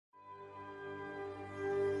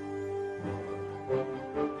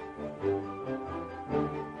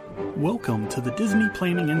Welcome to the Disney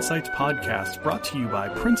Planning Insights podcast, brought to you by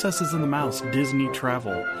Princesses and the Mouse Disney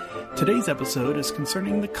Travel. Today's episode is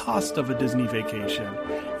concerning the cost of a Disney vacation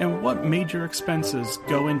and what major expenses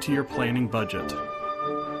go into your planning budget.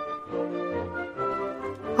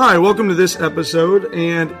 Hi, welcome to this episode,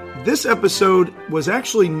 and this episode was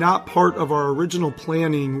actually not part of our original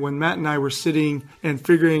planning when Matt and I were sitting and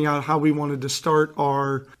figuring out how we wanted to start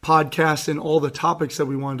our podcast and all the topics that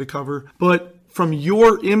we wanted to cover. But from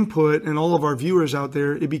your input and all of our viewers out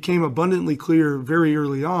there, it became abundantly clear very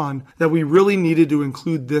early on that we really needed to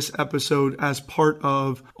include this episode as part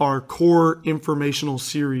of our core informational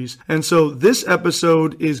series. And so this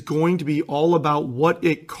episode is going to be all about what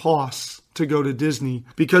it costs to go to Disney,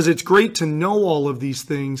 because it's great to know all of these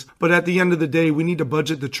things, but at the end of the day, we need to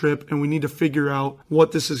budget the trip and we need to figure out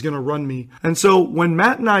what this is going to run me. And so when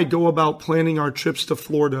Matt and I go about planning our trips to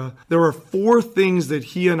Florida, there are 4 things that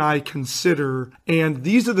he and I consider, and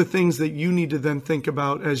these are the things that you need to then think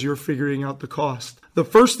about as you're figuring out the cost. The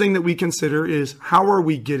first thing that we consider is, how are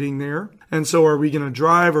we getting there? And so are we going to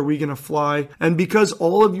drive? Are we going to fly? And because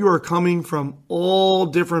all of you are coming from all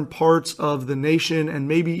different parts of the nation and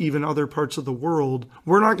maybe even other parts of the world,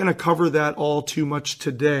 we're not going to cover that all too much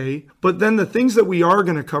today. But then the things that we are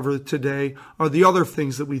going to cover today are the other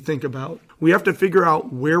things that we think about. We have to figure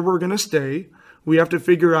out where we're going to stay. We have to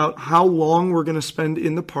figure out how long we're going to spend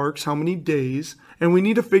in the parks, how many days, and we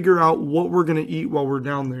need to figure out what we're going to eat while we're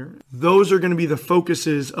down there. Those are going to be the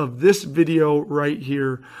focuses of this video right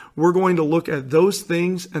here. We're going to look at those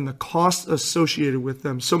things and the costs associated with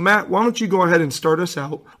them. So Matt, why don't you go ahead and start us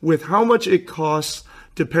out with how much it costs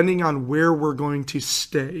depending on where we're going to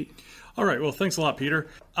stay. All right, well, thanks a lot, Peter.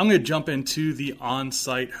 I'm going to jump into the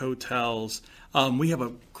on-site hotels. We have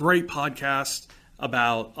a great podcast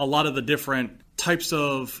about a lot of the different types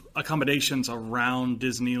of accommodations around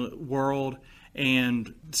Disney World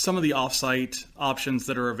and some of the off-site options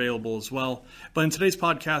that are available as well. But in today's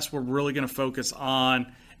podcast, we're really going to focus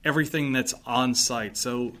on everything that's on-site.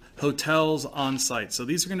 So hotels on-site. So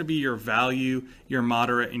these are going to be your value, your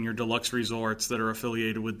moderate, and your deluxe resorts that are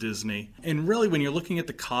affiliated with Disney. And really, when you're looking at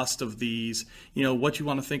the cost of these, what you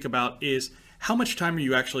want to think about is how much time are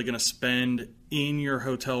you actually going to spend in your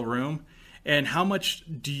hotel room? And how much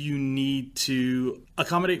do you need to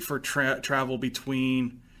accommodate for travel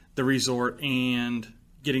between the resort and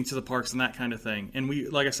getting to the parks and that kind of thing? And we,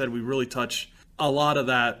 like I said, we really touch a lot of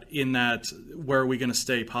that in that Where Are We Going to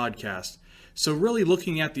Stay podcast. So really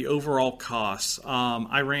looking at the overall costs,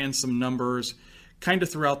 I ran some numbers kind of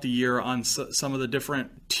throughout the year on some of the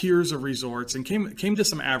different tiers of resorts and came to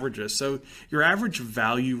some averages. So your average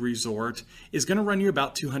value resort is going to run you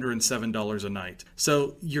about $207 a night.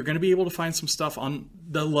 So you're going to be able to find some stuff on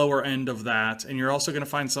the lower end of that, and you're also going to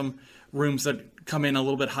find some rooms that come in a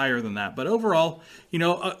little bit higher than that. But overall,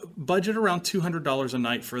 budget around $200 a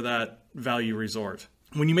night for that value resort.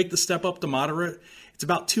 When you make the step up to moderate, it's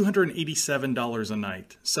about $287 a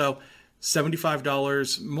night. So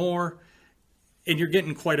 $75 more, and you're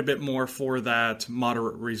getting quite a bit more for that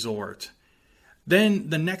moderate resort. Then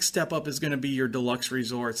the next step up is going to be your deluxe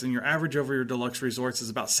resorts, and your average over your deluxe resorts is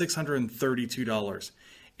about $632.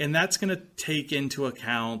 And that's going to take into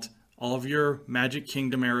account all of your Magic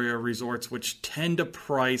Kingdom area resorts, which tend to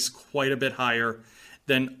price quite a bit higher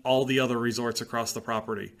than all the other resorts across the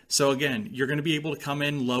property. So again, you're going to be able to come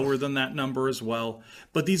in lower than that number as well.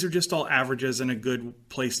 But these are just all averages and a good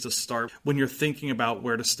place to start when you're thinking about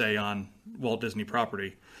where to stay on Walt Disney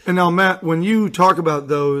property. And now, Matt, when you talk about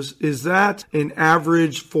those, is that an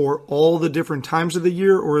average for all the different times of the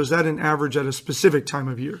year, or is that an average at a specific time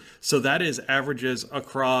of year? So that is averages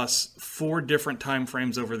across 4 different time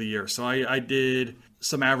frames over the year. So I did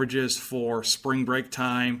some averages for spring break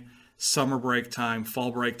time, summer break time, fall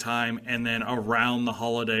break time, and then around the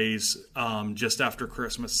holidays, just after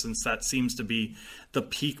Christmas, since that seems to be the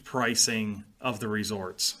peak pricing of the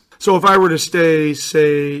resorts. So if I were to stay,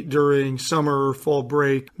 say, during summer or fall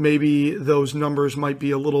break, maybe those numbers might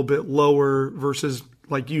be a little bit lower versus,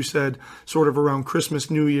 like you said, sort of around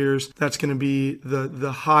Christmas, New Year's. That's going to be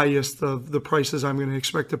the highest of the prices I'm going to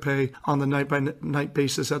expect to pay on the night-by-night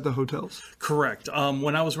basis at the hotels. Correct.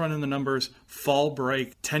 When I was running the numbers, fall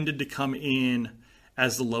break tended to come in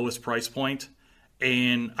as the lowest price point.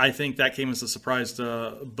 And I think that came as a surprise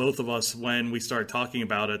to both of us when we started talking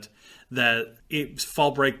about it, that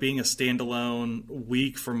fall break being a standalone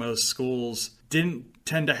week for most schools didn't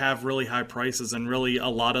tend to have really high prices. And really a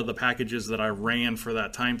lot of the packages that I ran for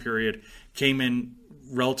that time period came in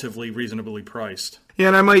relatively reasonably priced. Yeah,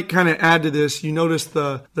 and I might kind of add to this. You notice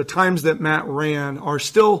the times that Matt ran are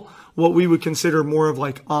still what we would consider more of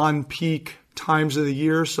like on-peak times of the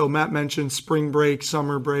year. So Matt mentioned spring break,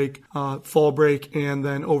 summer break, fall break, and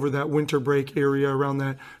then over that winter break area around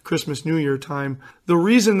that Christmas, New Year time. The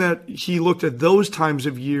reason that he looked at those times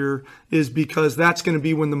of year is because that's going to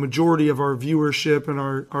be when the majority of our viewership and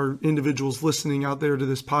our individuals listening out there to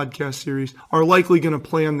this podcast series are likely going to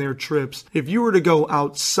plan their trips. If you were to go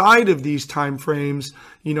outside of these time frames,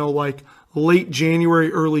 like late January,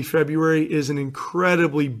 early February is an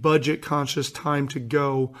incredibly budget conscious time to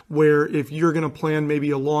go, where if you're going to plan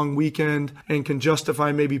maybe a long weekend and can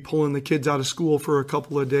justify maybe pulling the kids out of school for a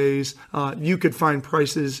couple of days, you could find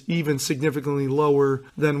prices even significantly lower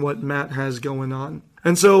than what Matt has going on.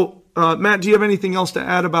 And so, Matt, do you have anything else to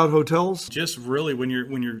add about hotels? Just really, when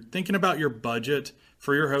you're thinking about your budget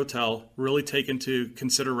for your hotel, really take into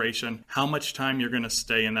consideration how much time you're going to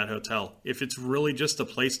stay in that hotel. If it's really just a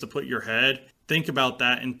place to put your head, think about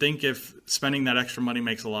that and think if spending that extra money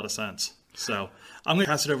makes a lot of sense. So I'm going to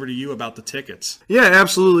pass it over to you about the tickets. Yeah,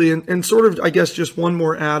 absolutely. And sort of, I guess, just one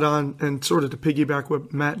more add-on and sort of to piggyback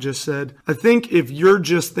what Matt just said. I think if you're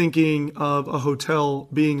just thinking of a hotel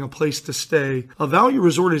being a place to stay, a value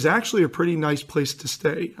resort is actually a pretty nice place to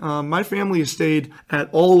stay. My family has stayed at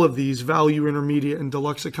all of these value, intermediate, and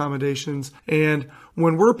deluxe accommodations. And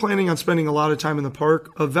when we're planning on spending a lot of time in the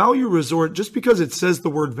park, a value resort, just because it says the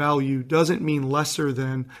word value, doesn't mean lesser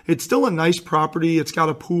than. It's still a nice property. It's got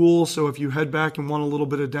a pool, so if you head back and want a little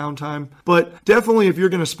bit of downtime. But definitely if you're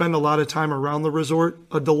going to spend a lot of time around the resort,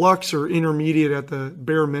 a deluxe or intermediate at the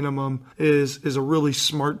bare minimum is a really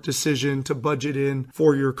smart decision to budget in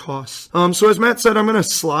for your costs. So as Matt said, I'm going to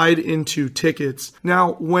slide into tickets.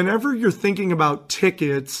 Now, whenever you're thinking about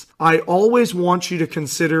tickets, I always want you to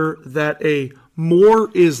consider that a more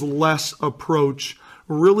is less approach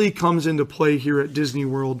really comes into play here at Disney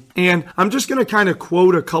World. And I'm just going to kind of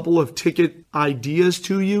quote a couple of ticket ideas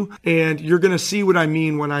to you, and you're going to see what I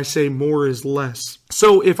mean when I say more is less.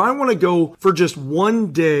 So if I want to go for just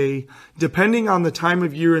one day, depending on the time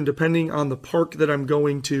of year and depending on the park that I'm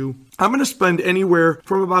going to, I'm going to spend anywhere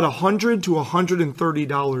from about $100 to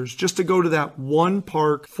 $130 just to go to that one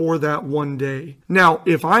park for that one day. Now,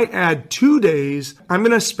 if I add 2 days, I'm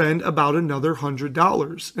going to spend about another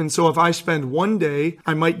 $100. And so if I spend one day,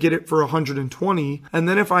 I might get it for $120. And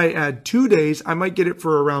then if I add 2 days, I might get it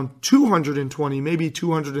for around $220, maybe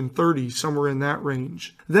 $230, somewhere in that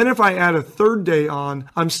range. Then if I add a third day on,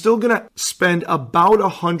 I'm still going to spend about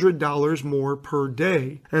 $100 more per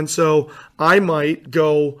day. And so I might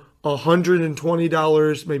go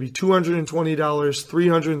 $120, maybe $220,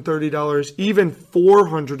 $330, even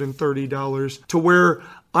 $430 to where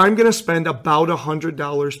I'm going to spend about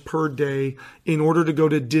 $100 per day in order to go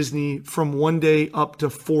to Disney from one day up to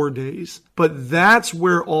 4 days. But that's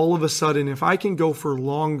where all of a sudden, if I can go for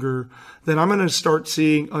longer, then I'm going to start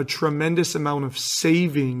seeing a tremendous amount of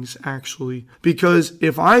savings actually. Because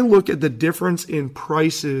if I look at the difference in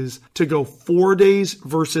prices to go 4 days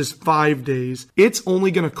versus 5 days, it's only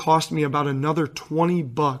going to cost me about another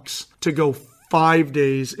 $20 to go 5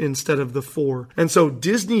 days instead of the 4. And so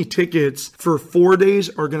Disney tickets for 4 days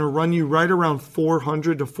are going to run you right around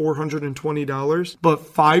 $400 to $420, but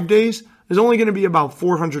 5 days is only going to be about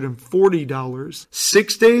 $440.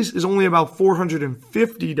 6 days is only about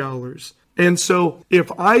 $450. And so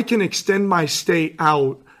if I can extend my stay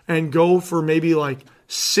out and go for maybe like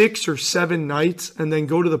 6 or 7 nights and then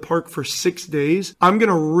go to the park for 6 days, I'm going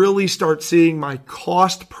to really start seeing my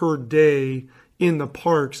cost per day in the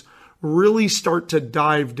parks really start to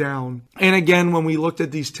dive down. And again, when we looked at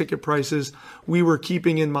these ticket prices, we were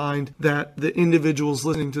keeping in mind that the individuals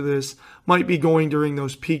listening to this might be going during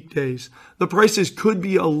those peak days. The prices could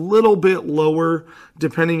be a little bit lower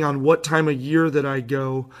depending on what time of year that I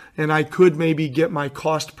go, and I could maybe get my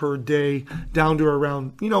cost per day down to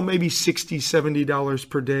around, maybe $60, $70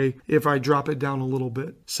 per day if I drop it down a little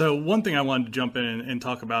bit. So one thing I wanted to jump in and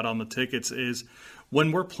talk about on the tickets is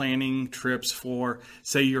when we're planning trips for,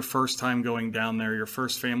 say, your first time going down there, your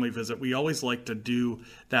first family visit, we always like to do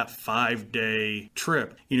that 5-day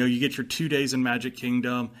trip. You get your 2 days in Magic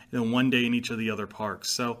Kingdom and then 1 day in each of the other parks.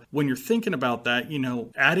 So when you're thinking about that,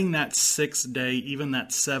 adding that 6th day, even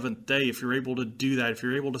that 7th day, if you're able to do that, if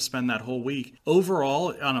you're able to spend that whole week,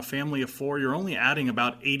 overall on a family of 4, you're only adding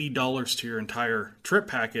about $80 to your entire trip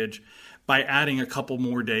package by adding a couple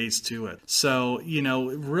more days to it. So,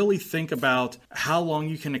 really think about how long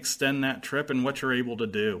you can extend that trip and what you're able to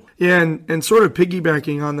do. Yeah, and sort of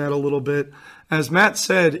piggybacking on that a little bit, as Matt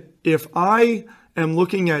said, if I am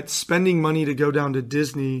looking at spending money to go down to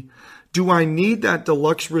Disney, do I need that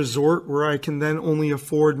deluxe resort where I can then only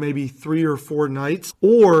afford maybe 3 or 4 nights?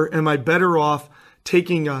 Or am I better off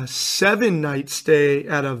taking a 7-night stay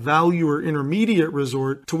at a value or intermediate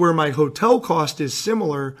resort to where my hotel cost is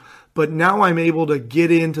similar, but now I'm able to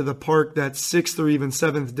get into the park that 6th or even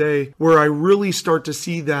 7th day where I really start to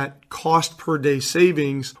see that cost per day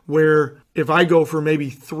savings, where if I go for maybe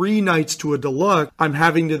 3 nights to a deluxe, I'm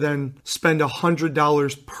having to then spend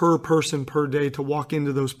 $100 per person per day to walk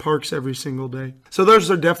into those parks every single day. So those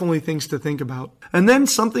are definitely things to think about. And then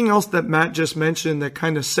something else that Matt just mentioned that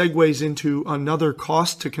kind of segues into another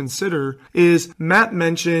cost to consider is Matt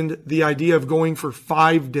mentioned the idea of going for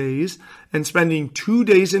 5 days and spending 2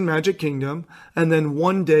 days in Magic Kingdom and then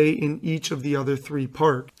 1 day in each of the other 3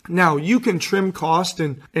 parks. Now, you can trim cost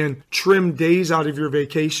and trim days out of your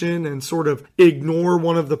vacation and sort of ignore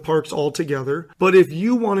one of the parks altogether. But if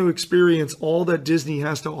you want to experience all that Disney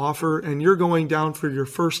has to offer and you're going down for your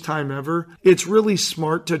first time ever, it's really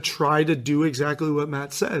smart to try to do exactly what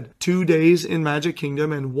Matt said. 2 days in Magic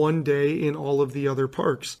Kingdom and 1 day in all of the other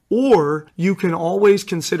parks. Or you can always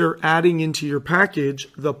consider adding into your package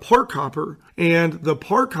the Park Hopper. And the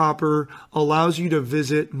Park Hopper allows you to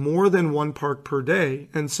visit more than 1 park per day.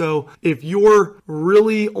 And so if you're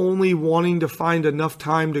really only wanting to find enough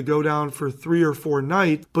time to go down for 3 or 4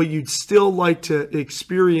 nights, but you'd still like to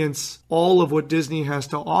experience all of what Disney has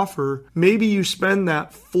to offer, maybe you spend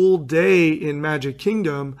that full day in Magic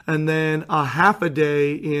Kingdom and then a half a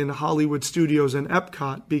day in Hollywood Studios and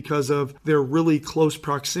Epcot because of their really close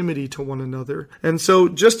proximity to one another. And so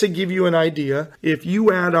just to give you an idea, if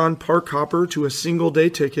you add on Park Hopper to a single day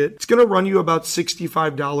ticket, it's going to run you about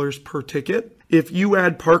 $65 per ticket. If you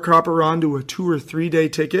add Park Hopper on to a 2 or 3 day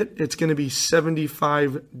ticket, it's going to be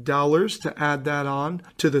 $75 to add that on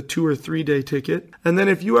to the 2 or 3 day ticket. And then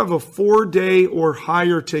if you have a 4 day or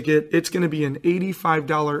higher ticket, it's going to be an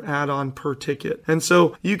 $85 add-on per ticket. And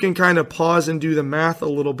so you can kind of pause and do the math a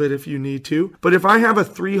little bit if you need to. But if I have a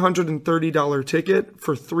 $330 ticket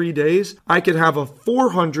for 3 days, I could have a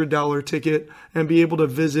 $400 ticket and be able to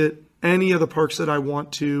visit any of the parks that I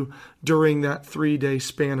want to during that 3-day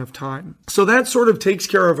span of time. So that sort of takes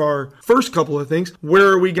care of our first couple of things. Where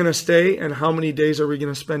are we going to stay and how many days are we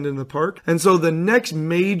going to spend in the park? And so the next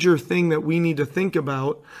major thing that we need to think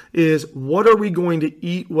about is, what are we going to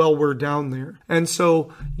eat while we're down there? And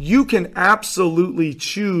so you can absolutely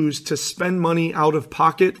choose to spend money out of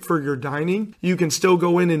pocket for your dining. You can still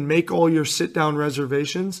go in and make all your sit-down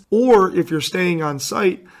reservations. Or if you're staying on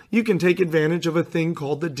site, you can take advantage of a thing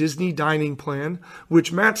called the Disney Dining Plan,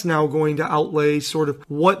 which Matt's now going to outlay sort of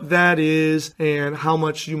what that is and how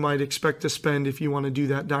much you might expect to spend if you want to do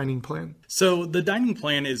that dining plan. So the dining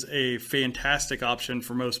plan is a fantastic option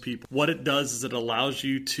for most people. What it does is it allows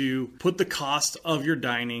you to put the cost of your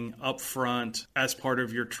dining up front as part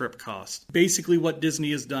of your trip cost. Basically what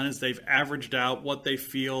Disney has done is they've averaged out what they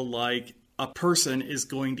feel like a person is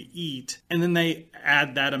going to eat, and then they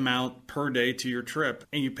add that amount per day to your trip,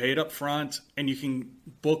 and you pay it up front, and you can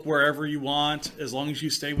book wherever you want as long as you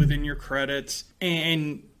stay within your credits,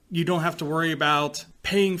 and you don't have to worry about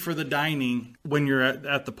paying for the dining when you're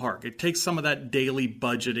at the park. It takes some of that daily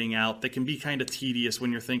budgeting out that can be kind of tedious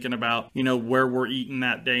when you're thinking about, where we're eating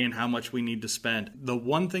that day and how much we need to spend. The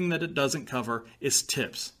one thing that it doesn't cover is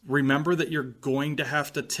tips. Remember that you're going to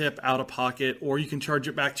have to tip out of pocket, or you can charge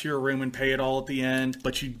it back to your room and pay it all at the end,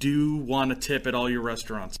 but you do want to tip at all your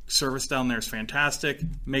restaurants. Service down there is fantastic.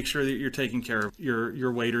 Make sure that you're taking care of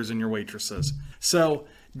your waiters and your waitresses. So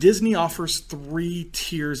Disney offers 3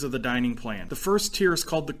 tiers of the dining plan. The first tier is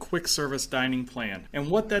called the Quick Service Dining Plan. And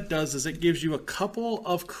what that does is it gives you a couple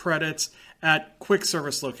of credits at quick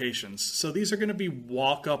service locations. So these are going to be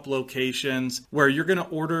walk-up locations where you're going to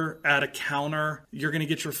order at a counter, you're going to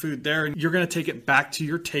get your food there, and you're going to take it back to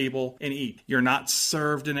your table and eat. You're not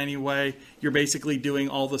served in any way. You're basically doing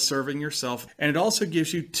all the serving yourself. And it also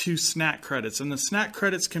gives you 2 snack credits. And the snack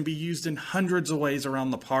credits can be used in hundreds of ways around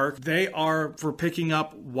the park. They are for picking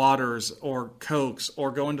up waters or Cokes or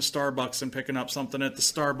going to Starbucks and picking up something at the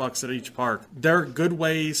Starbucks at each park. They're good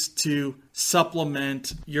ways to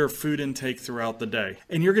supplement your food intake throughout the day.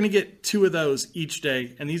 And you're going to get 2 of those each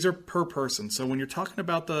day, and these are per person. So when you're talking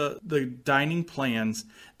about the dining plans,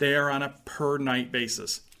 they are on a per night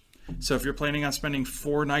basis. So if you're planning on spending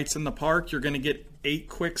 4 nights in the park, you're going to get 8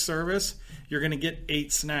 quick service. You're going to get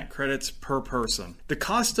 8 snack credits per person. The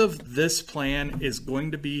cost of this plan is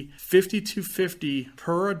going to be $52.50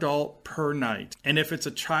 per adult per night. And if it's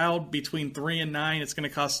a child between 3 and 9, it's going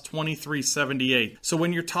to cost $23.78. So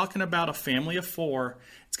when you're talking about a family of 4,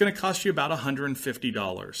 it's going to cost you about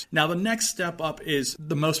 $150. Now, the next step up is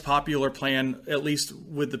the most popular plan, at least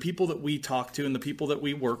with the people that we talk to and the people that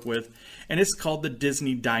we work with, and it's called the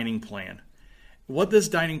Disney Dining Plan. What this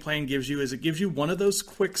dining plan gives you is it gives you one of those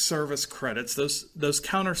quick service credits, those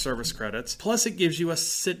counter service credits, plus it gives you a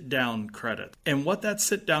sit down credit. And what that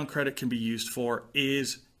sit down credit can be used for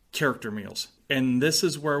is character meals. And this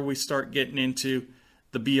is where we start getting into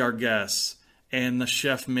the Be Our Guests and the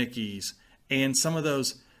Chef Mickey's and some of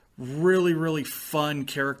those really, really fun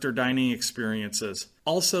character dining experiences.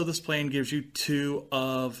 Also, this plan gives you 2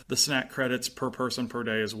 of the snack credits per person per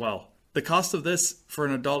day as well. The cost of this for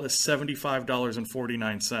an adult is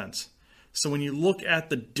 $75.49. So when you look at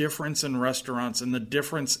the difference in restaurants and the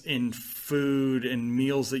difference in food and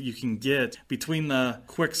meals that you can get between the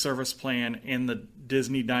quick service plan and the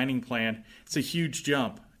Disney dining plan, it's a huge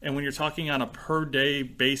jump. And when you're talking on a per day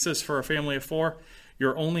basis for a family of 4,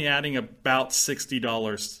 you're only adding about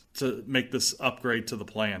 $60 to make this upgrade to the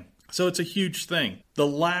plan. So it's a huge thing. The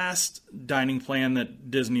last dining plan that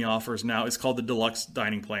Disney offers now is called the Deluxe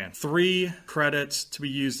Dining Plan. 3 credits to be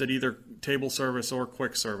used at either table service or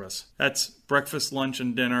quick service. That's breakfast, lunch,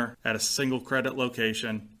 and dinner at a single credit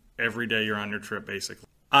location every day you're on your trip, basically.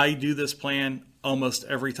 I do this plan almost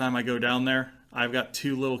every time I go down there. I've got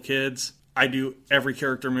 2 little kids. I do every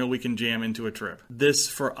character meal we can jam into a trip. This,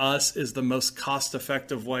 for us, is the most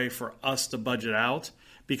cost-effective way for us to budget out,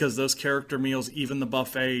 because those character meals, even the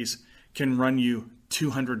buffets, can run you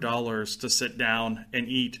 $200 to sit down and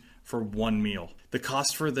eat for 1 meal. The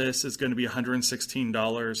cost for this is going to be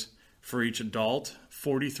 $116 for each adult,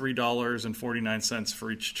 $43.49 for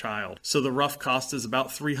each child. So the rough cost is about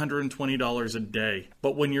 $320 a day.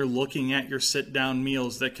 But when you're looking at your sit-down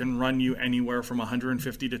meals that can run you anywhere from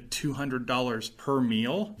 $150 to $200 per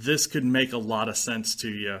meal, this could make a lot of sense to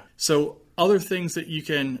you. So other things that you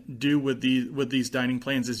can do with these dining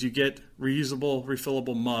plans is you get reusable,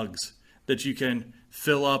 refillable mugs that you can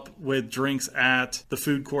fill up with drinks at the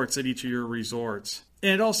food courts at each of your resorts.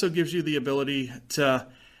 And it also gives you the ability to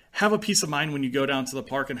have a peace of mind when you go down to the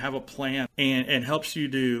park and have a plan, and helps you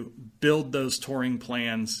to build those touring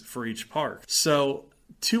plans for each park. So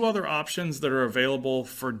 2 other options that are available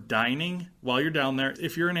for dining while you're down there.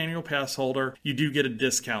 If you're an annual pass holder, you do get a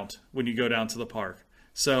discount when you go down to the park.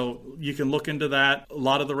 So you can look into that. A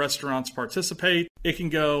lot of the restaurants participate. It can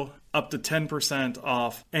go up to 10%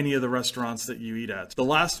 off any of the restaurants that you eat at. The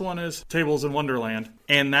last one is Tables in Wonderland,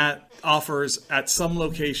 and that offers at some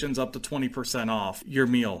locations up to 20% off your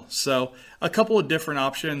meal. So a couple of different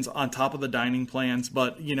options on top of the dining plans.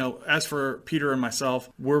 But, as for Peter and myself,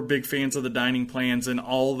 we're big fans of the dining plans in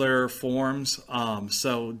all their forms.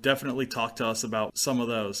 So definitely talk to us about some of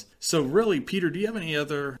those. So really, Peter, do you have any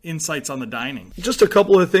other insights on the dining? Just a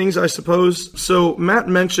couple of things, I suppose. So Matt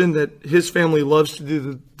mentioned that his family loves to do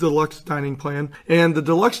the Deluxe Dining Plan, and the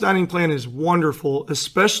Deluxe Dining Plan is wonderful,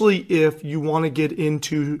 especially if you want to get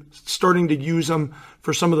into starting to use them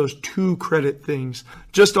for some of those 2 credit things.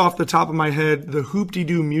 Just off the top of my head, the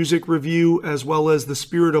Hoop-Dee-Doo music review as well as the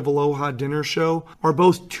Spirit of Aloha dinner show are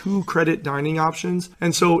both 2 credit dining options.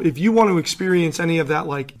 And so if you want to experience any of that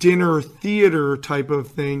like dinner theater type of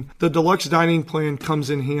thing, the Deluxe Dining Plan comes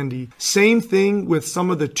in handy. Same thing with some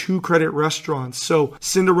of the 2 credit restaurants. So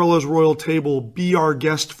Cinderella's Royal Table, Be Our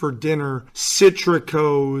Guest for Dinner,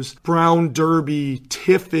 Citrico's, Brown Derby,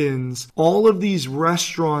 Tiffin's, all of these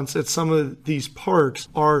restaurants at some of these parks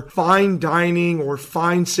are fine dining or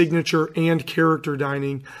fine signature and character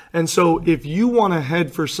dining. And so if you want to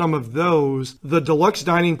head for some of those, the Deluxe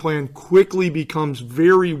Dining Plan quickly becomes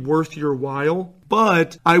very worth your while.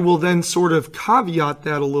 But I will then sort of caveat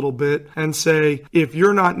that a little bit and say, if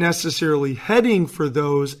you're not necessarily heading for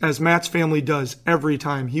those, as Matt's family does every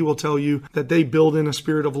time, he will tell you that they build in a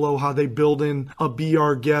Spirit of Aloha, they build in a Be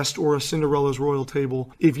Our Guest or a Cinderella's Royal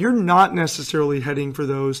Table. If you're not necessarily heading for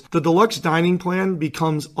those, the Deluxe Dining Plan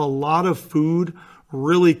becomes a lot of food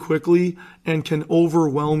really quickly and can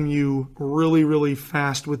overwhelm you really, really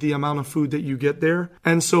fast with the amount of food that you get there.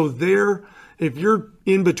 And so if you're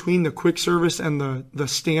in between the quick service and the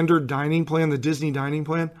standard dining plan, the Disney dining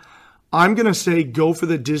plan, I'm going to say go for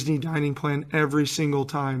the Disney dining plan every single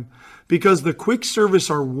time, because the quick service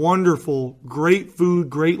are wonderful, great food,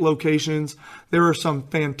 great locations. There are some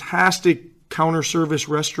fantastic counter service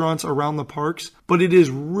restaurants around the parks, but it is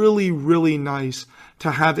really, really nice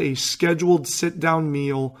to have a scheduled sit-down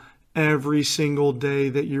meal every single day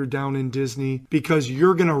that you're down in Disney, because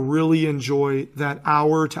you're going to really enjoy that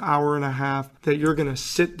hour to hour and a half that you're going to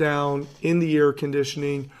sit down in the air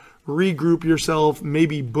conditioning, regroup yourself,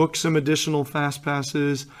 maybe book some additional fast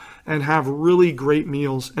passes, and have really great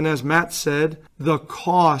meals. And as Matt said, the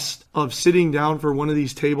cost of sitting down for one of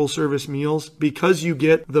these table service meals, because you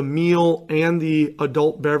get the meal and the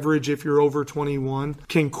adult beverage if you're over 21,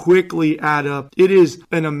 can quickly add up. It is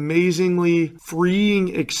an amazingly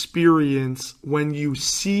freeing experience when you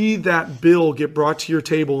see that bill get brought to your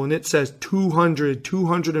table and it says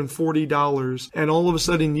 $240, and all of a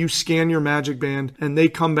sudden you scan your Magic Band and they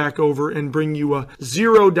come back over and bring you a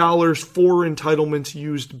 $0 for entitlements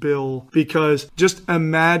used bill. Because just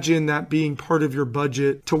imagine that being part of your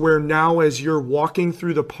budget, to where now as you're walking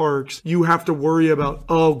through the parks, you have to worry about,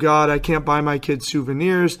 oh God, I can't buy my kids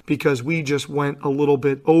souvenirs because we just went a little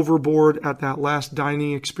bit overboard at that last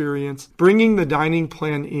dining experience. Bringing the dining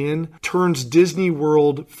plan in turns Disney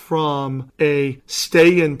World from a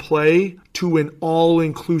stay and play to an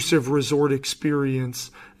all-inclusive resort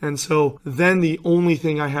experience. And so then the only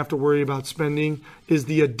thing I have to worry about spending is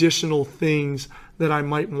the additional things that I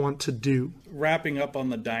might want to do. Wrapping up on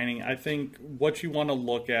the dining, I think what you want to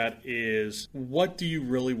look at is, what do you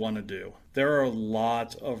really want to do? There are a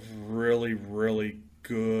lot of really, really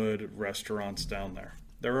good restaurants down there.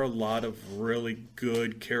 There are a lot of really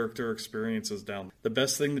good character experiences down there. The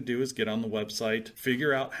best thing to do is get on the website,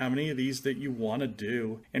 figure out how many of these that you want to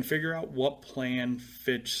do, and figure out what plan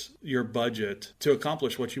fits your budget to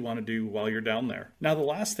accomplish what you want to do while you're down there. Now, the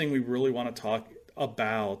last thing we really want to talk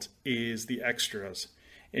about is the extras.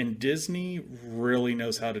 And Disney really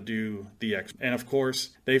knows how to do the extras. And of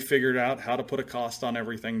course, they figured out how to put a cost on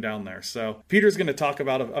everything down there. So Peter's going to talk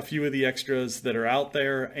about a few of the extras that are out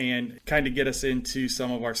there and kind of get us into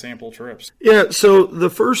some of our sample trips. Yeah, so the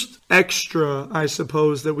first extra, I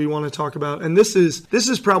suppose, that we want to talk about, and this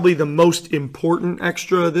is probably the most important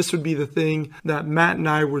extra. This would be the thing that Matt and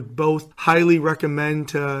I would both highly recommend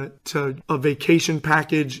to a vacation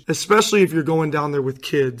package, especially if you're going down there with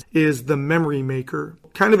kids, is the Memory Maker.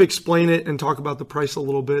 Kind of explain it and talk about the price a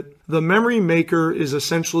little bit. The Memory Maker is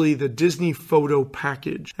essentially the Disney photo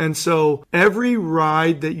package. And so every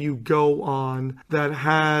ride that you go on that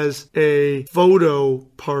has a photo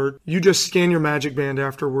part, you just scan your Magic Band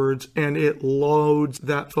afterwards and it loads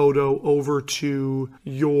that photo over to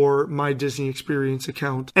your My Disney Experience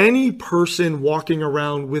account. Any person walking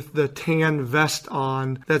around with the tan vest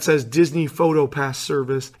on that says Disney Photo Pass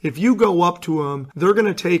service, if you go up to them, they're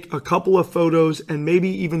going to take a couple of photos and maybe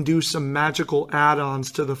even do some magical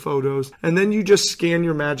add-ons to the photos, and then you just scan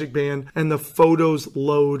your Magic Band and the photos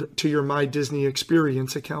load to your My Disney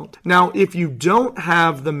Experience account. Now, if you don't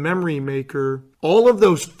have the Memory Maker, all of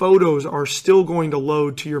those photos are still going to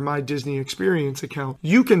load to your My Disney Experience account.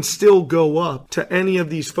 You can still go up to any of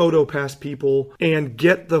these PhotoPass people and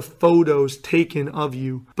get the photos taken of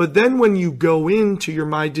you. But then when you go into your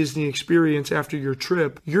My Disney Experience after your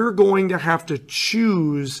trip, you're going to have to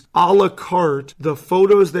choose a la carte the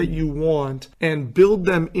photos that you want and build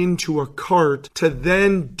them into a cart to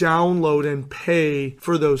then download and pay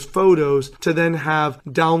for those photos, to then have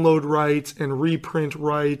download rights and reprint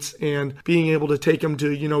rights and being able to take them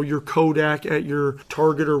to, your Kodak at your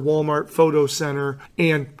Target or Walmart photo center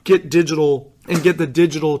and get the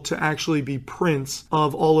digital to actually be prints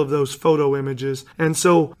of all of those photo images. And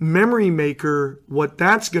so Memory Maker, what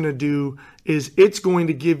that's going to do is it's going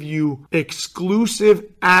to give you exclusive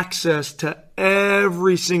access to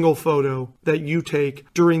every single photo that you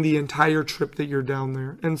take during the entire trip that you're down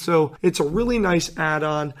there. And so it's a really nice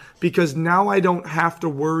add-on, because now I don't have to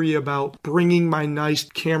worry about bringing my nice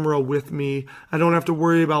camera with me. I don't have to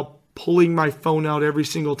worry about pulling my phone out every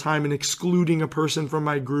single time and excluding a person from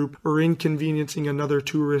my group or inconveniencing another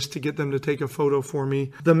tourist to get them to take a photo for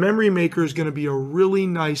me. The Memory Maker is going to be a really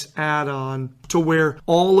nice add-on to where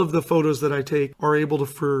all of the photos that I take are able to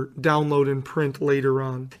download and print later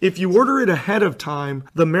on. If you order it ahead of time,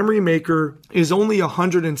 the Memory Maker is only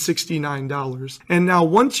 $169. And now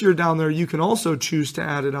once you're down there, you can also choose to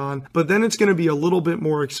add it on, but then it's going to be a little bit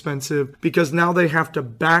more expensive, because now they have to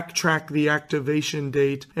backtrack the activation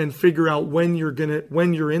date and figure out when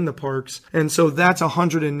you're in the parks. And so that's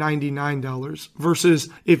 $199 versus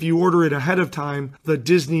if you order it ahead of time, the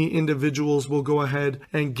Disney individuals will go ahead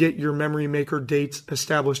and get your Memory Maker dates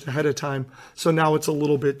established ahead of time. So now it's a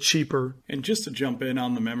little bit cheaper. And just to jump in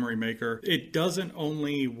on the Memory Maker, it doesn't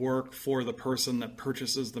only work for the person that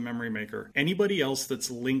purchases the Memory Maker. Anybody else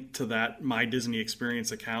that's linked to that My Disney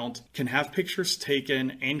Experience account can have pictures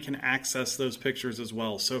taken and can access those pictures as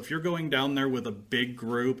well. So if you're going down there with a big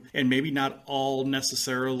group and maybe not all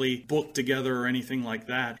necessarily booked together or anything like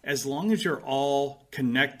that. As long as you're all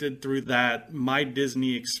connected through that My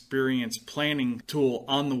Disney Experience planning tool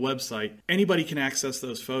on the website, anybody can access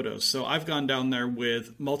those photos. So I've gone down there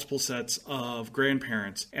with multiple sets of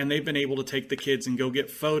grandparents, and they've been able to take the kids and go get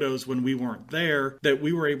photos when we weren't there that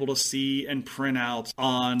we were able to see and print out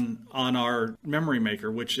on our Memory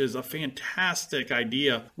Maker, which is a fantastic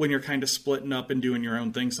idea when you're kind of splitting up and doing your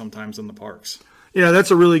own thing sometimes in the parks. Yeah,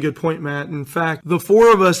 that's a really good point, Matt. In fact, the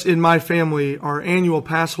four of us in my family are annual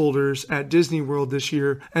pass holders at Disney World this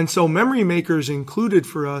year. And so Memory Maker's included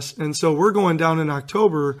for us. And so we're going down in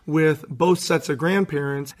October with both sets of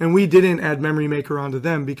grandparents. And we didn't add Memory Maker onto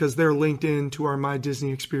them because they're linked into our My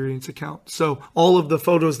Disney Experience account. So all of the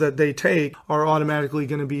photos that they take are automatically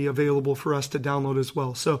going to be available for us to download as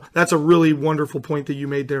well. So that's a really wonderful point that you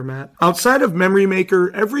made there, Matt. Outside of Memory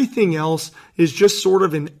Maker, everything else is just sort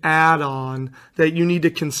of an add-on that you need to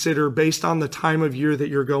consider based on the time of year that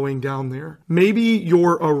you're going down there. Maybe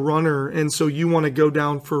you're a runner and so you want to go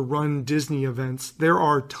down for Run Disney events. There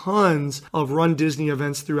are tons of Run Disney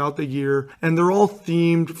events throughout the year, and they're all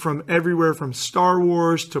themed from everywhere from Star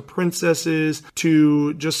Wars to princesses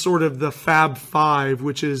to just sort of the Fab Five,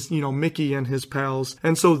 which is, Mickey and his pals.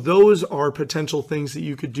 And so those are potential things that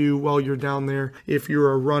you could do while you're down there if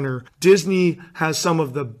you're a runner. Disney has some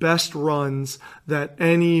of the best runs that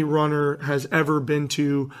any runner has ever been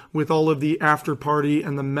to, with all of the after party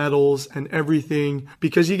and the medals and everything,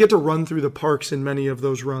 because you get to run through the parks in many of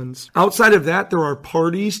those runs. Outside of that, there are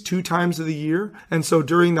parties 2 times of the year. And so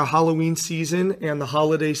during the Halloween season and the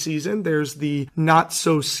holiday season, there's the Not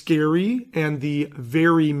So Scary and the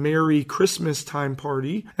Very Merry Christmas Time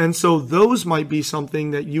party. And so those might be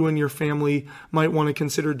something that you and your family might want to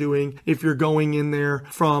consider doing if you're going in there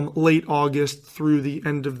from late August through the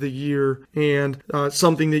end of the year, and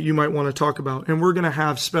something that you might want to talk about. And we're going to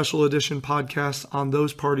have special edition podcasts on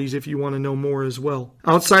those parties if you want to know more as well.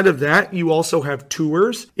 Outside of that, you also have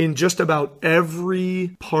tours. In just about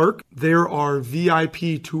every park, there are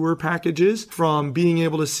VIP tour packages, from being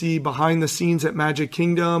able to see behind the scenes at Magic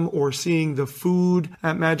Kingdom or seeing the food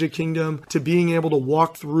at Magic Kingdom to being able to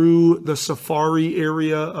walk through the safari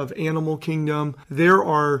area of Animal Kingdom. There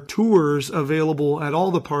are tours available at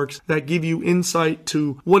all the parks that give you insight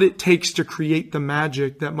to what it takes to create the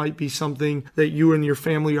magic that might be something that you and your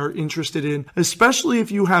family are interested in, especially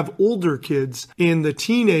if you have older kids in the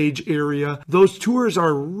teenage area. Those tours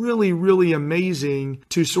are really, really amazing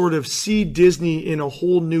to sort of see Disney in a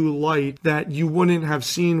whole new light that you wouldn't have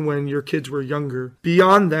seen when your kids were younger.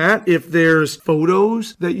 Beyond that, if there's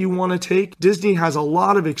photos that you want to take, Disney has a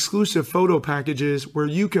lot of exclusive photo packages where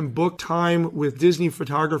you can book time with Disney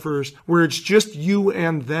photographers where it's just you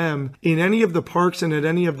and them in any of the parks and at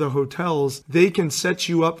any of the hotels. They can set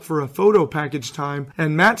you up for a photo package time,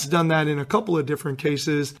 and Matt's done that in a couple of different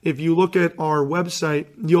cases. If you look at our website,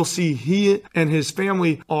 you'll see he and his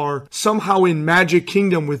family are somehow in Magic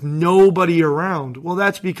Kingdom with nobody around. Well,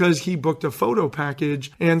 that's because he booked a photo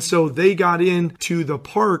package, and so they got into the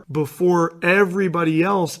park before everybody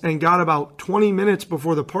else and got about 20 minutes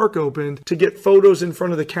before the park opened to get photos in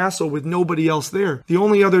front of the castle with nobody else there. The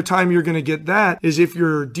only other time you're going to get that is if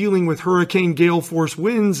you're dealing with hurricane gale force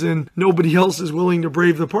winds and nobody else is willing to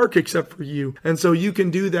brave the park except for you. And so you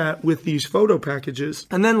can do that with these photo packages.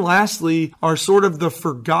 And then lastly are sort of the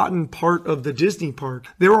forgotten part of the Disney park.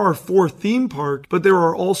 There are 4 theme parks, but there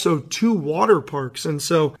are also 2 water parks. And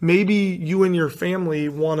so maybe you and your family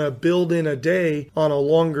want to build in a day on a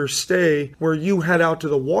longer stay where you head out to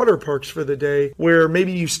the water parks for the day, where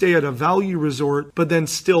maybe you stay at a value resort, but then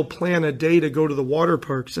still plan a day to go to the water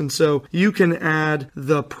parks. And so you can add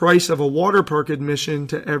the price of a water park admission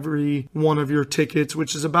to every one of your tickets,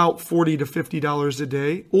 which is about $40 to $50 a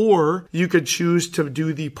day. Or you could choose to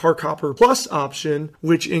do the Park Hopper Plus option,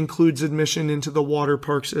 which includes admission into the water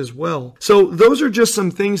parks as well. So those are just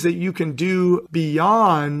some things that you can do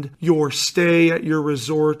beyond your stay at your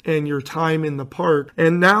resort and your time in the park.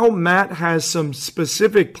 And now Matt has some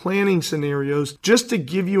specific planning scenarios just to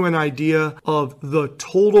give you an idea of the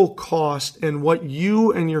total cost and what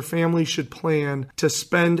you and your family should plan to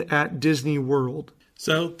spend at Disney World.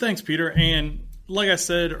 So thanks, Peter. And like I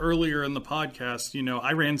said earlier in the podcast,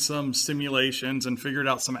 I ran some simulations and figured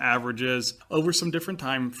out some averages over some different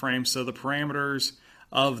time frames. So the parameters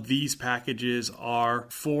of these packages are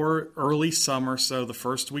for early summer. So the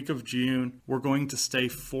first week of June, we're going to stay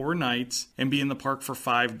 4 nights and be in the park for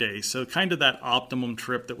 5 days. So kind of that optimum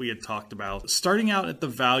trip that we had talked about. Starting out at the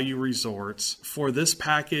value resorts, for this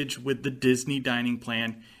package with the Disney dining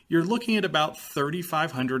plan, you're looking at about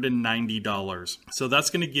 $3,590. So that's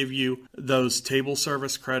going to give you those table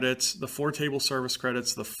service credits, the 4 table service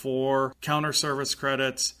credits, the 4 counter service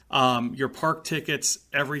credits, your park tickets,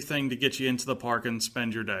 everything to get you into the park and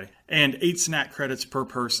spend your day, and 8 snack credits per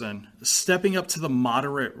person. Stepping up to the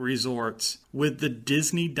moderate resorts with the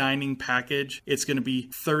Disney dining package, it's going to be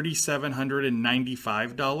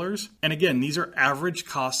 $3,795. And again, these are average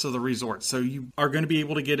costs of the resort. So you are going to be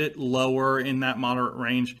able to get it lower in that moderate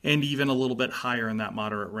range and even a little bit higher in that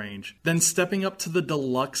moderate range. Then stepping up to the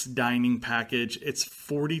deluxe dining package, it's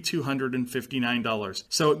 $4,259.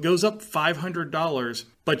 So it goes up $500,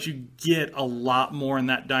 but you get a lot more in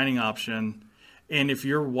that dining option. And if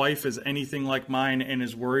your wife is anything like mine and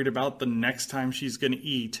is worried about the next time she's going to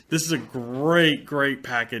eat, this is a great, great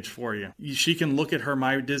package for you. She can look at her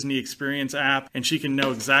My Disney Experience app and she can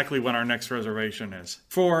know exactly when our next reservation is.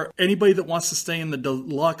 For anybody that wants to stay in the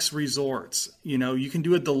deluxe resorts, you can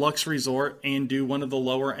do a deluxe resort and do one of the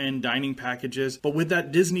lower end dining packages. But with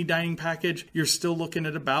that Disney dining package, you're still looking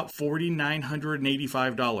at about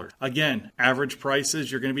 $4,985. Again, average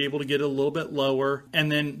prices, you're going to be able to get a little bit lower.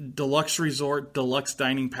 And then deluxe resort, deluxe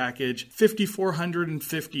dining package,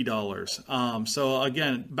 $5,450. So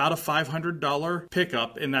again, about a $500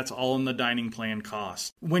 pickup, and that's all in the dining plan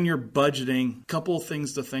cost. When you're budgeting, a couple of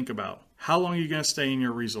things to think about. How long are you going to stay in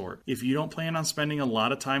your resort? If you don't plan on spending a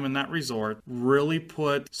lot of time in that resort, really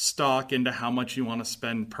put stock into how much you want to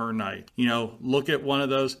spend per night. Look at one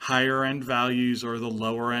of those higher end values or the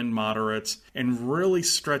lower end moderates and really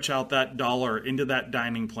stretch out that dollar into that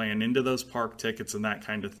dining plan, into those park tickets and that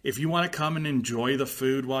kind of thing. If you want to come and enjoy the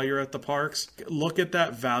food while you're at the parks, look at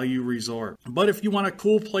that value resort. But if you want a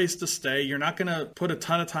cool place to stay, you're not going to put a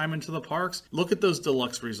ton of time into the parks, look at those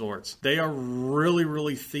deluxe resorts. They are really,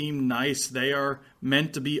 really themed nice. They are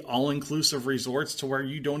meant to be all-inclusive resorts to where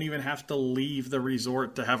you don't even have to leave the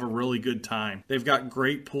resort to have a really good time. They've got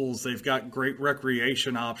great pools. They've got great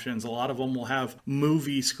recreation options. A lot of them will have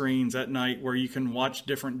movie screens at night where you can watch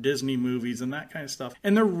different Disney movies and that kind of stuff.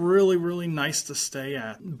 And they're really, really nice to stay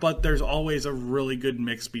at. But there's always a really good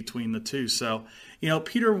mix between the two. So,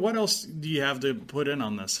 Peter, what else do you have to put in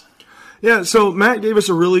on this? Yeah, so Matt gave us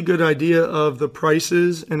a really good idea of the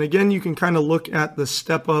prices. And again, you can kind of look at the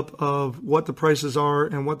step up of what the prices are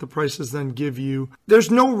and what the prices then give you.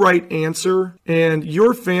 There's no right answer, and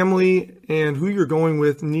your family and who you're going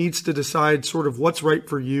with needs to decide sort of what's right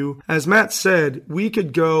for you. As Matt said, we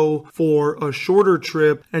could go for a shorter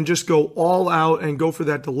trip and just go all out and go for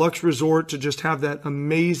that deluxe resort to just have that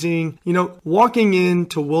amazing, walking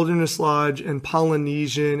into Wilderness Lodge and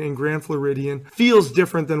Polynesian and Grand Floridian feels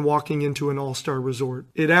different than walking into an all-star resort.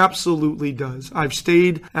 It absolutely does. I've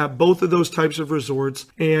stayed at both of those types of resorts,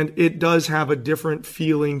 and it does have a different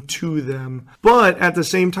feeling to them. But at the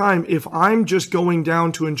same time, if I'm just going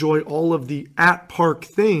down to enjoy all of the at-park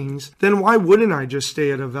things, then why wouldn't I just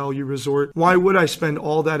stay at a value resort? Why would I spend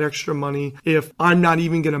all that extra money if I'm not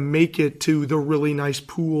even going to make it to the really nice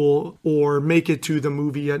pool or make it to the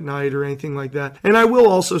movie at night or anything like that? And I will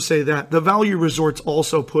also say that the value resorts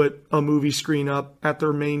also put a movie screen up at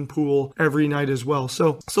their main pool every night as well.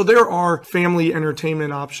 So there are family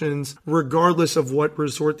entertainment options regardless of what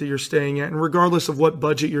resort that you're staying at and regardless of what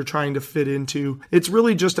budget you're trying to fit into. It's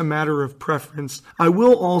really just a matter of preference. I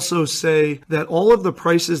will also say that all of the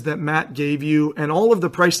prices that Matt gave you and all of the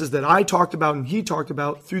prices that I talked about and he talked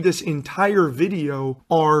about through this entire video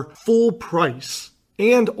are full price.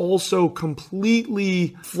 And also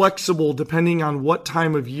completely flexible depending on what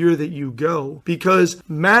time of year that you go. Because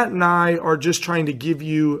Matt and I are just trying to give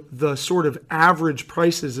you the sort of average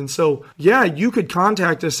prices. And so, yeah, you could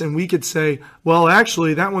contact us and we could say, well,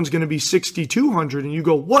 actually, that one's going to be $6,200. And you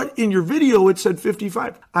go, what? In your video, it said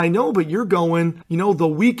 $55. I know, but you're going, the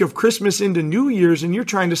week of Christmas into New Year's and you're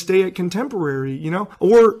trying to stay at Contemporary,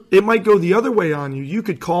 Or it might go the other way on you. You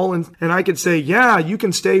could call and I could say, yeah, you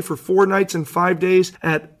can stay for 4 nights and 5 days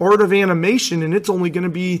at Art of Animation and it's only going to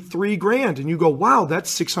be $3,000. And you go, wow,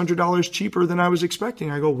 that's $600 cheaper than I was expecting.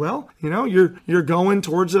 I go, well, you're going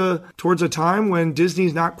towards a time when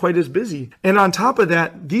Disney's not quite as busy. And on top of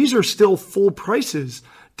that, these are still full prices.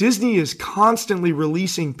 Disney is constantly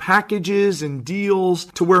releasing packages and deals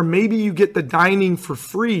to where maybe you get the dining for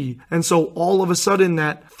free. And so all of a sudden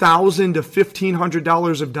that $1,000 to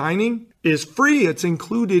 $1,500 of dining is free. It's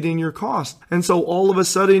included in your cost. And so all of a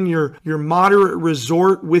sudden your moderate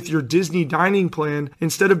resort with your Disney dining plan,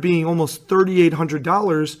 instead of being almost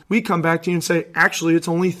 $3,800, we come back to you and say, actually, it's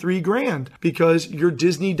only $3,000 because your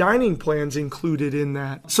Disney dining plan's included in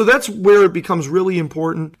that. So that's where it becomes really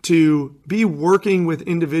important to be working with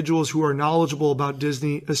individuals who are knowledgeable about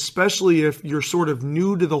Disney, especially if you're sort of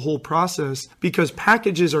new to the whole process, because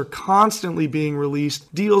packages are constantly being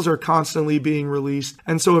released, deals are constantly being released.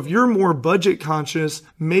 And so if you're more budget conscious,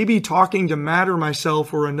 maybe talking to Matt or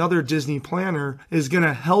myself or another Disney planner is going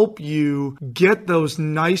to help you get those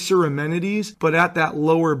nicer amenities, but at that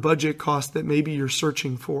lower budget cost that maybe you're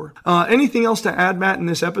searching for. Anything else to add, Matt, in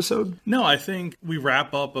this episode? No, I think we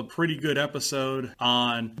wrap up a pretty good episode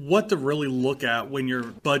on what to really look at when you're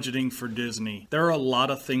budgeting for Disney. There are a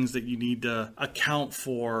lot of things that you need to account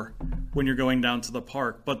for when you're going down to the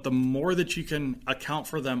park, but the more that you can account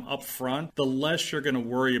for them up front, the less you're going to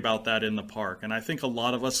worry about that in the park. And I think a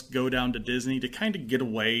lot of us go down to Disney to kind of get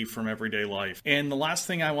away from everyday life. And the last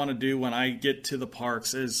thing I want to do when I get to the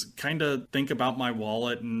parks is kind of think about my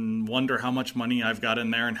wallet and wonder how much money I've got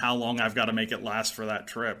in there and how long I've got to make it last for that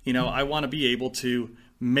trip. You know, I want to be able to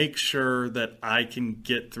make sure that I can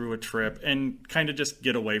get through a trip and kind of just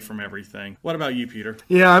get away from everything. What about you, Peter?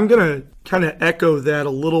 Yeah, I'm going to kind of echo that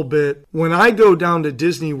a little bit. When I go down to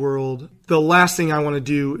Disney World, the last thing I want to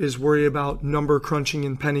do is worry about number crunching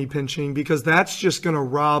and penny pinching, because that's just going to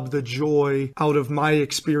rob the joy out of my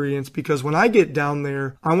experience. Because when I get down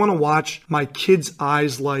there, I want to watch my kids'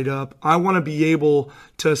 eyes light up. I want to be able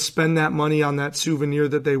to spend that money on that souvenir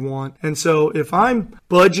that they want. And so if I'm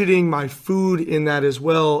budgeting my food in that as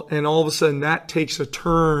well, and all of a sudden that takes a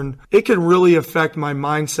turn, it can really affect my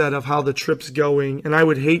mindset of how the trip's going. And I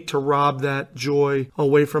would hate to rob that joy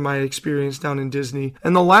away from my experience down in Disney.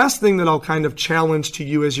 And the last thing that I'll kind of challenge to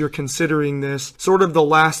you as you're considering this, sort of the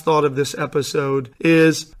last thought of this episode,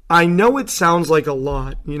 is I know it sounds like a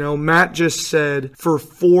lot. You know, Matt just said for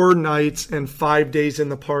 4 nights and 5 days in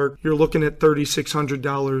the park, you're looking at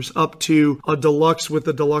 $3,600. Up to a deluxe with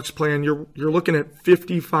the deluxe plan, you're looking at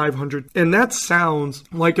 $5,500. And that sounds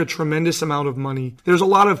like a tremendous amount of money. There's a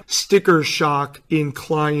lot of sticker shock in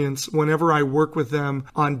clients whenever I work with them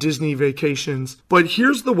on Disney vacations. But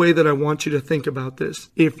here's the way that I want you to think about this.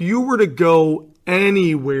 If you were to go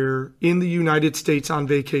anywhere in the United States on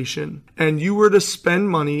vacation and you were to spend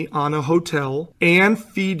money on a hotel and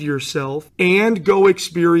feed yourself and go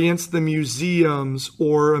experience the museums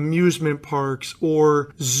or amusement parks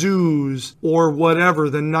or zoos or whatever,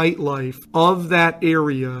 the nightlife of that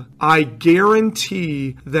area, I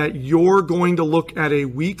guarantee that you're going to look at a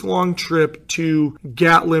week-long trip to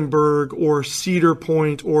Gatlinburg or Cedar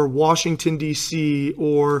Point or Washington, D.C.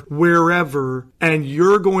 or wherever, and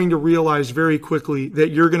you're going to realize very quickly that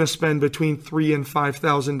you're going to spend between $3,000 and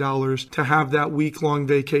 $5,000 to have that week-long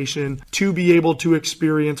vacation to be able to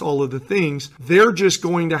experience all of the things. They're just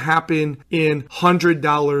going to happen in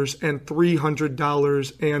 $100 and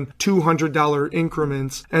 $300 and $200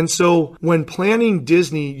 increments. And so when planning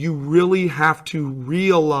Disney, you really have to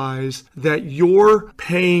realize that you're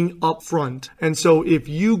paying upfront. And so if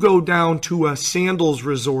you go down to a sandals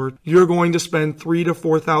resort, you're going to spend $3,000 to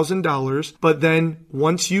 $4,000, but then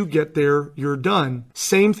once you get there, you're done.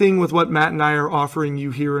 Same thing with what Matt and I are offering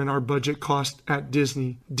you here in our budget cost at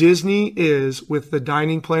Disney. Disney is, with the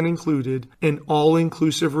dining plan included, an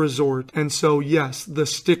all-inclusive resort. And so yes, the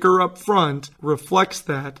sticker up front reflects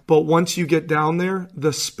that, but once you get down there,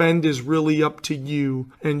 the spend is really up to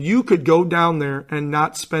you. And you could go down there and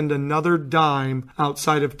not spend another dime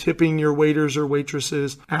outside of tipping your waiters or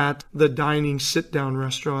waitresses at the dining sit-down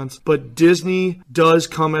restaurants. But Disney does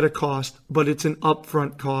come at a cost, but it's an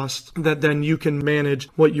upfront cost that then you can manage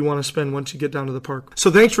what you want to spend once you get down to the park.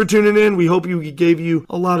 So thanks for tuning in. We hope we gave you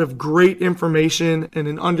a lot of great information and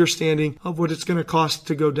an understanding of what it's going to cost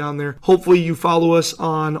to go down there. Hopefully you follow us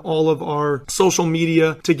on all of our social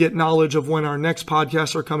media to get knowledge of when our next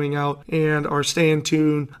podcasts are coming out, and are staying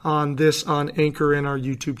tuned on this on Anchor and our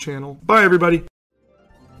YouTube channel. Bye, everybody.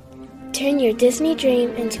 Turn your Disney dream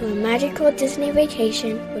into a magical Disney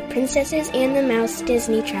vacation with Princesses and the Mouse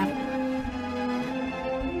Disney Travel.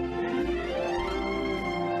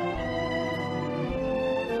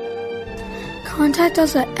 Contact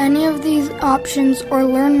us at any of these options or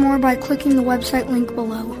learn more by clicking the website link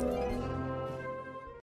below.